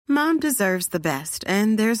Mom deserves the best,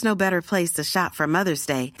 and there's no better place to shop for Mother's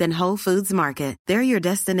Day than Whole Foods Market. They're your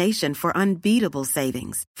destination for unbeatable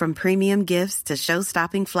savings, from premium gifts to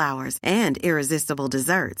show-stopping flowers and irresistible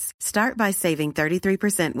desserts. Start by saving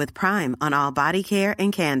 33% with Prime on all body care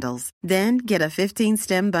and candles. Then get a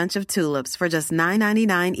 15-stem bunch of tulips for just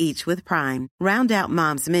 $9.99 each with Prime. Round out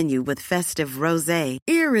Mom's menu with festive rosé,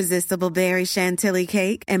 irresistible berry chantilly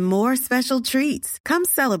cake, and more special treats. Come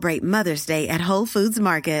celebrate Mother's Day at Whole Foods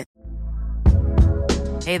Market.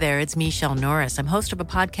 Hey there, it's Michelle Norris. I'm host of a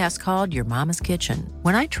podcast called Your Mama's Kitchen.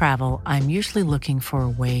 When I travel, I'm usually looking for a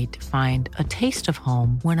way to find a taste of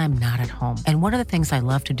home when I'm not at home. And one of the things I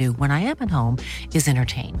love to do when I am at home is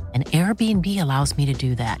entertain. And Airbnb allows me to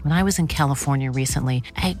do that. When I was in California recently,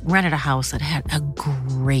 I rented a house that had a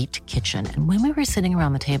great kitchen. And when we were sitting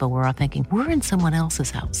around the table, we were all thinking, we're in someone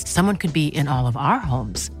else's house. Someone could be in all of our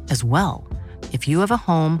homes as well. If you have a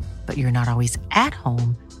home, but you're not always at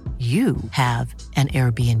home, you have an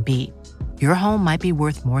Airbnb. Your home might be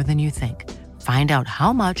worth more than you think. Find out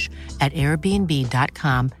how much at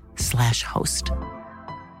airbnb.com/host.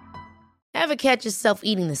 Ever catch yourself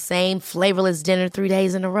eating the same flavorless dinner 3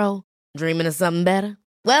 days in a row? Dreaming of something better?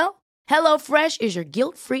 Well, HelloFresh is your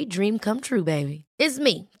guilt-free dream come true, baby. It's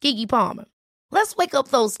me, Keke Palmer. Let's wake up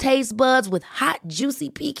those taste buds with hot,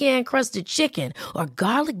 juicy pecan-crusted chicken or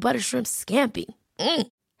garlic butter shrimp scampi.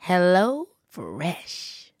 Hello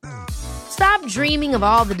Fresh. Stop dreaming of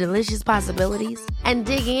all the delicious possibilities and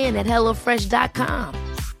dig in at HelloFresh.com.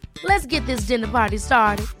 Let's get this dinner party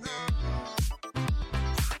started.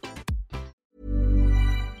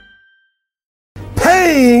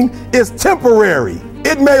 Pain is temporary.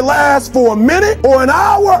 It may last for a minute or an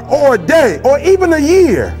hour or a day or even a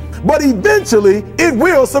year, but eventually it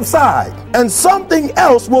will subside and something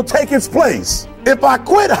else will take its place. If I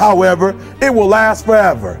quit, however, it will last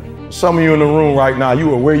forever. Some of you in the room right now,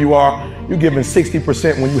 you are where you are. You're giving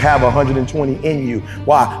 60% when you have 120 in you.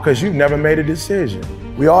 Why? Because you've never made a decision.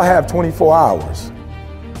 We all have 24 hours.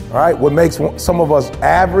 All right? What makes some of us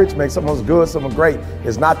average, makes some of us good, some of us great,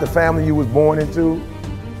 is not the family you was born into.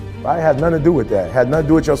 Right? It has nothing to do with that. It has nothing to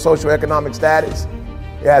do with your socioeconomic status.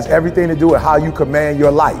 It has everything to do with how you command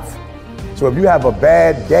your life. So if you have a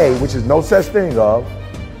bad day, which is no such thing of,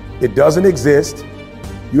 it doesn't exist.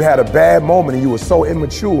 You had a bad moment and you were so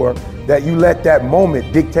immature that you let that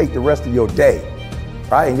moment dictate the rest of your day,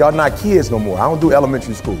 right? And y'all not kids no more. I don't do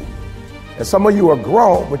elementary school. And some of you are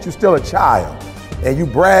grown, but you're still a child. And you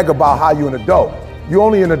brag about how you're an adult. You're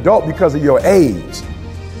only an adult because of your age.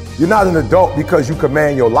 You're not an adult because you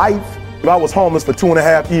command your life. I was homeless for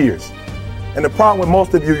 2.5 years. And the problem with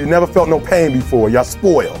most of you, you never felt no pain before. Y'all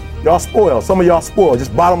spoiled. Y'all spoiled. Some of y'all spoiled,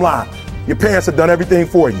 just bottom line. Your parents have done everything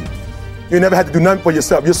for you. You never had to do nothing for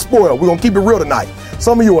yourself. You're spoiled. We're going to keep it real tonight.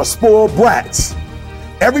 Some of you are spoiled brats.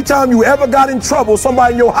 Every time you ever got in trouble,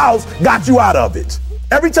 somebody in your house got you out of it.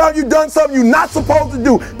 Every time you've done something you're not supposed to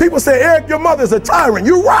do, people say, Eric, your mother's a tyrant.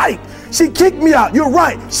 You're right. She kicked me out. You're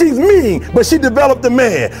right. She's mean, but she developed a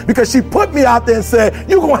man because she put me out there and said,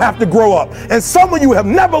 you're going to have to grow up. And some of you have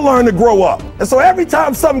never learned to grow up. And so every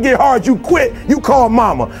time something get hard, you quit, you call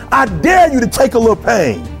mama. I dare you to take a little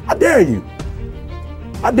pain. I dare you.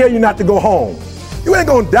 I dare you not to go home. You ain't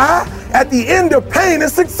gonna die. At the end of pain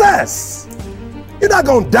is success. You're not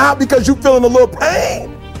gonna die because you're feeling a little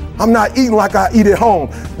pain. I'm not eating like I eat at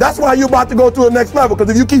home. That's why you're about to go to the next level,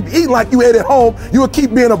 because if you keep eating like you ate at home, you will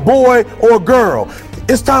keep being a boy or a girl.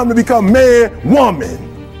 It's time to become man, woman.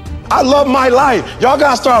 I love my life. Y'all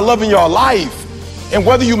gotta start loving your life. And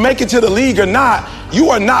whether you make it to the league or not, you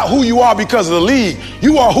are not who you are because of the league.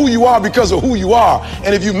 You are who you are because of who you are.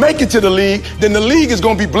 And if you make it to the league, then the league is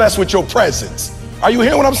going to be blessed with your presence. Are you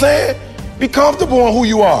hearing what I'm saying? Be comfortable on who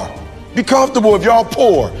you are. Be comfortable if y'all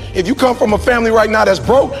poor. If you come from a family right now that's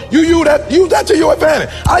broke, you use that to your advantage.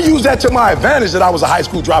 I use that to my advantage that I was a high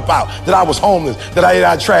school dropout, that I was homeless, that I ate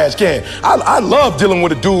out of trash can. I love dealing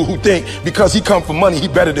with a dude who think because he come from money, he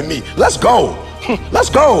better than me. Let's go. Let's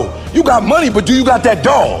go. You got money, but do you got that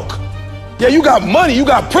dog? Yeah, you got money, you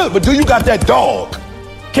got privilege, but do you got that dog?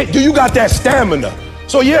 Do you got that stamina?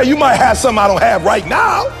 So yeah, you might have something I don't have right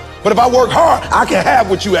now, but if I work hard, I can have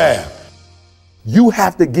what you have. You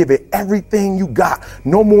have to give it everything you got.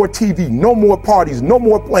 No more TV, no more parties, no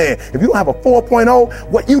more playing. If you don't have a 4.0,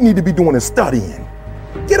 what you need to be doing is studying.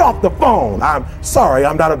 Get off the phone. I'm sorry,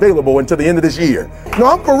 I'm not available until the end of this year. No,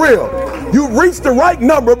 I'm for real. You reached the right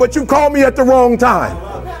number, but you called me at the wrong time.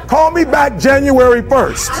 Call me back January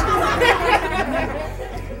 1st.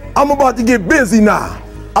 I'm about to get busy now.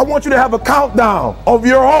 I want you to have a countdown of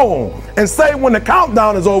your own and say when the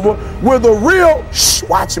countdown is over, will the real,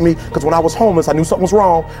 watch me, because when I was homeless, I knew something was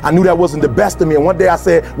wrong. I knew that wasn't the best of me. And one day I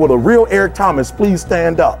said, will the real Eric Thomas please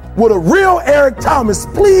stand up? Will the real Eric Thomas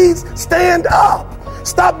please stand up?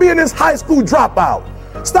 Stop being this high school dropout.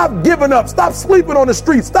 Stop giving up. Stop sleeping on the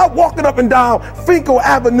street. Stop walking up and down Finkel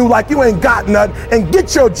Avenue like you ain't got nothing, and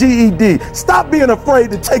get your GED. Stop being afraid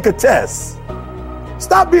to take a test.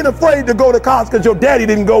 Stop being afraid to go to college because your daddy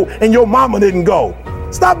didn't go and your mama didn't go.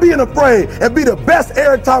 Stop being afraid and be the best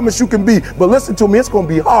Eric Thomas you can be. But listen to me, it's going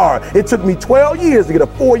to be hard. It took me 12 years to get a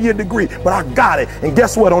 4-year degree, but I got it. And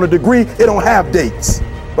guess what? On a degree, it don't have dates.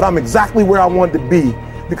 But I'm exactly where I wanted to be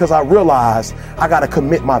because I realized I got to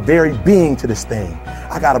commit my very being to this thing.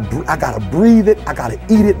 I gotta breathe it. I got to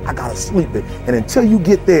eat it. I got to sleep it. And until you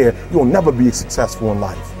get there, you'll never be successful in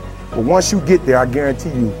life. But once you get there, I guarantee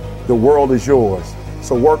you, the world is yours.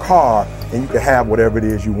 So work hard and you can have whatever it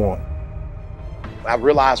is you want. I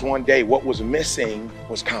realized one day what was missing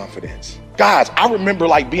was confidence. Guys, I remember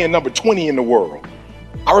like being number 20 in the world.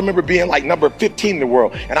 I remember being like number 15 in the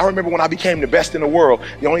world. And I remember when I became the best in the world,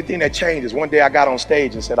 the only thing that changed is one day I got on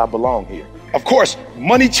stage and said, I belong here. Of course,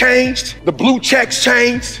 money changed, the blue checks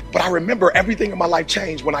changed, but I remember everything in my life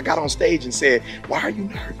changed when I got on stage and said, why are you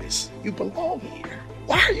nervous? You belong here.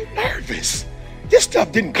 Why are you nervous? This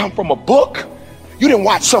stuff didn't come from a book. You didn't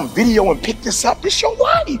watch some video and pick this up. This your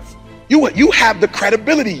life. You have the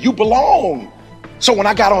credibility. You belong. So when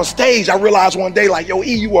I got on stage, I realized one day, like, yo,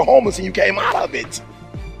 E, you were homeless and you came out of it.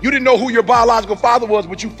 You didn't know who your biological father was,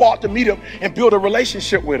 but you fought to meet him and build a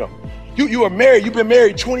relationship with him. You are married. You've been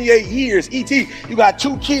married 28 years. E.T., you got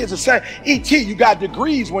 2 kids. The same. E.T., you got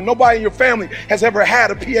degrees when nobody in your family has ever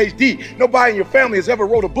had a PhD. Nobody in your family has ever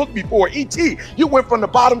wrote a book before. E.T., you went from the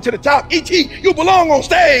bottom to the top. E.T., you belong on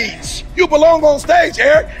stage. You belong on stage,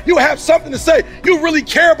 Eric. You have something to say. You really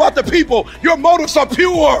care about the people. Your motives are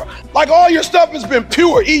pure. Like all your stuff has been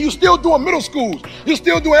pure. E, you still doing middle schools. You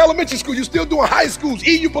still doing elementary school. You still doing high schools.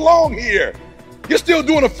 E, you belong here. You're still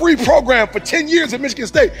doing a free program for 10 years at Michigan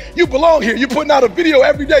State. You belong here. You're putting out a video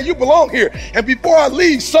every day. You belong here. And before I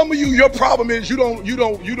leave, some of you, your problem is you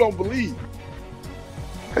don't believe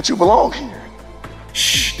that you belong here.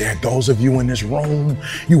 Shh, there are those of you in this room,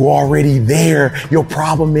 you already there. Your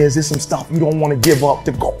problem is there's some stuff you don't want to give up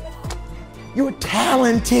to go. You're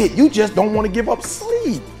talented. You just don't want to give up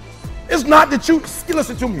sleep. It's not that you,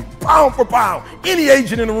 listen to me, pound for pound, any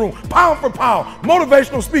agent in the room, pound for pound,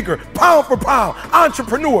 motivational speaker, pound for pound,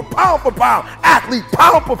 entrepreneur, pound for pound, athlete,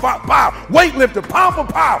 pound for pound, weightlifter, pound for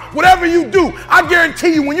pound, whatever you do, I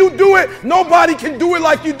guarantee you when you do it, nobody can do it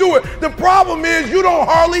like you do it. The problem is you don't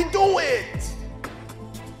hardly do it.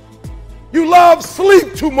 You love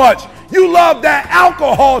sleep too much. You love that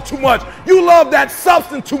alcohol too much. You love that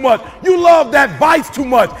substance too much. You love that vice too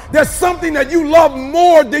much. There's something that you love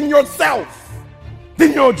more than yourself,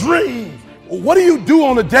 than your dreams. Well, what do you do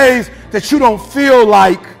on the days that you don't feel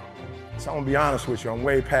like? So I'm gonna be honest with you, I'm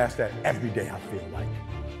way past that. Every day I feel like.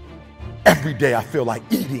 Every day I feel like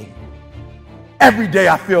eating. Every day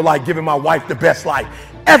I feel like giving my wife the best life.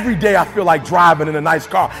 Every day I feel like driving in a nice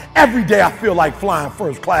car. Every day I feel like flying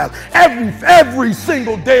first class. Every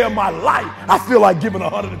single day of my life, I feel like giving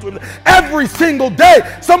 120. Every single day.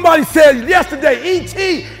 Somebody said yesterday,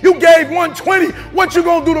 E.T., you gave 120. What you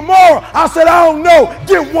gonna do tomorrow? I said, I don't know.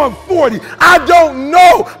 Get 140. I don't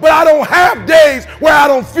know, but I don't have days where I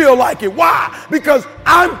don't feel like it. Why? Because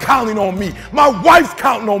I'm counting on me. My wife's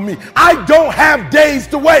counting on me. I don't have days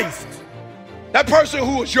to waste. That person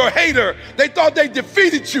who was your hater, they thought they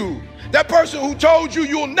defeated you. That person who told you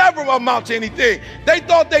you'll never amount to anything, they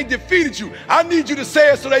thought they defeated you. I need you to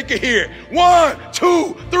say it so they can hear it. 1,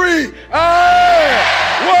 2, 3,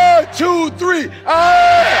 ah! 1, 2, 3,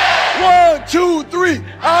 ah! 1, 2, 3,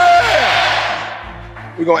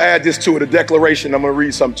 ah! We're gonna add this to it, a declaration. I'm gonna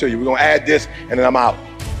read something to you. We're gonna add this and then I'm out.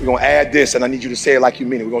 We're gonna add this and I need you to say it like you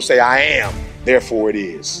mean it. We're gonna say, I am, therefore it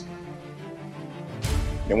is.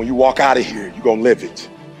 And when you walk out of here, you're going to live it.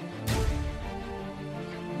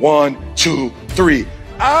 1, 2, 3.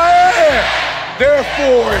 I am.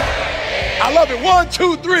 Therefore. I love it. 1,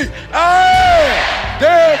 2, 3. I am.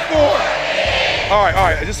 Therefore. All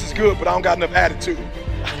right. This is good, but I don't got enough attitude.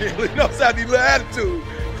 I really know I need a little attitude.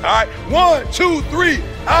 All right. 1, 2, 3.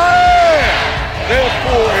 I am.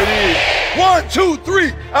 Therefore it is. 1, 2,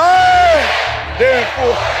 3. I am.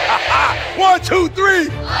 Therefore. 1, 2, 3.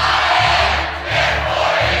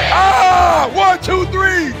 Ah, 1, 2,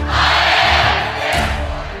 3.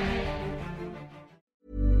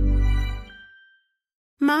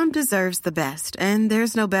 Mom deserves the best, and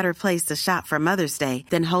there's no better place to shop for Mother's Day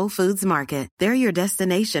than Whole Foods Market. They're your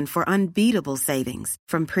destination for unbeatable savings,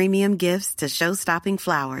 from premium gifts to show-stopping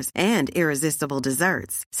flowers and irresistible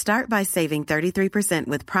desserts. Start by saving 33%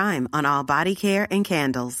 with Prime on all body care and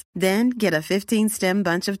candles. Then get a 15-stem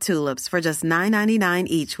bunch of tulips for just $9.99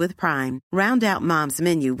 each with Prime. Round out Mom's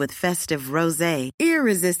menu with festive rosé,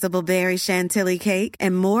 irresistible berry chantilly cake,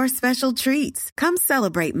 and more special treats. Come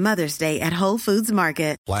celebrate Mother's Day at Whole Foods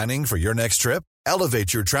Market. Planning for your next trip?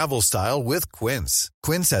 Elevate your travel style with Quince.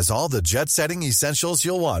 Quince has all the jet-setting essentials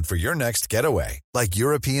you'll want for your next getaway, like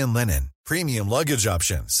European linen, premium luggage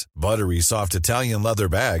options, buttery soft Italian leather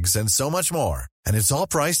bags, and so much more. And it's all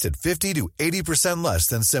priced at 50 to 80% less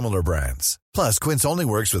than similar brands. Plus, Quince only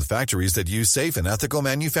works with factories that use safe and ethical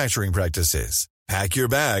manufacturing practices. Pack your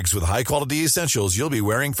bags with high-quality essentials you'll be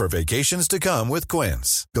wearing for vacations to come with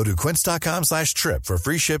Quince. Go to quince.com/trip for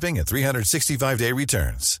free shipping and 365-day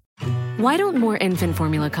returns. Why don't more infant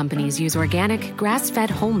formula companies use organic, grass-fed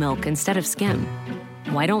whole milk instead of skim?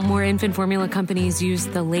 Why don't more infant formula companies use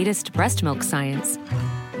the latest breast milk science?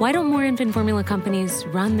 Why don't more infant formula companies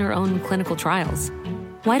run their own clinical trials?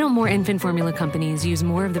 Why don't more infant formula companies use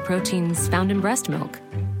more of the proteins found in breast milk?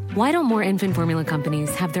 Why don't more infant formula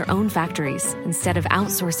companies have their own factories instead of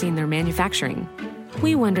outsourcing their manufacturing?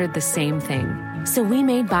 We wondered the same thing. So we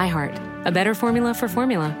made ByHeart, a better formula for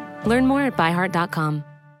formula. Learn more at byheart.com.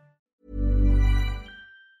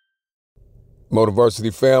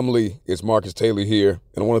 Motiversity family, it's Marcus Taylor here,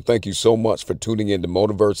 and I want to thank you so much for tuning in to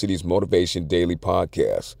Motiversity's Motivation Daily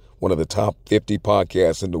Podcast, one of the top 50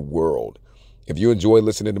 podcasts in the world. If you enjoy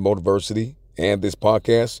listening to Motiversity and this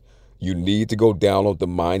podcast, you need to go download the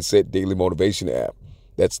Mindset Daily Motivation app.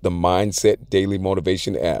 That's the Mindset Daily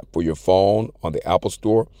Motivation app for your phone on the Apple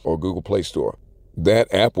Store or Google Play Store.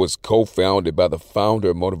 That app was co-founded by the founder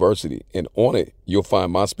of Motiversity, and on it, you'll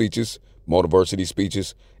find my speeches, Motiversity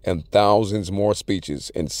speeches, and thousands more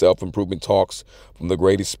speeches and self-improvement talks from the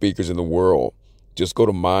greatest speakers in the world. Just go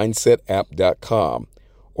to mindsetapp.com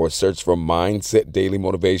or search for Mindset Daily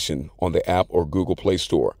Motivation on the app or Google Play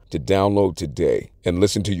Store to download today and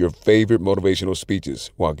listen to your favorite motivational speeches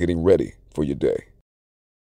while getting ready for your day.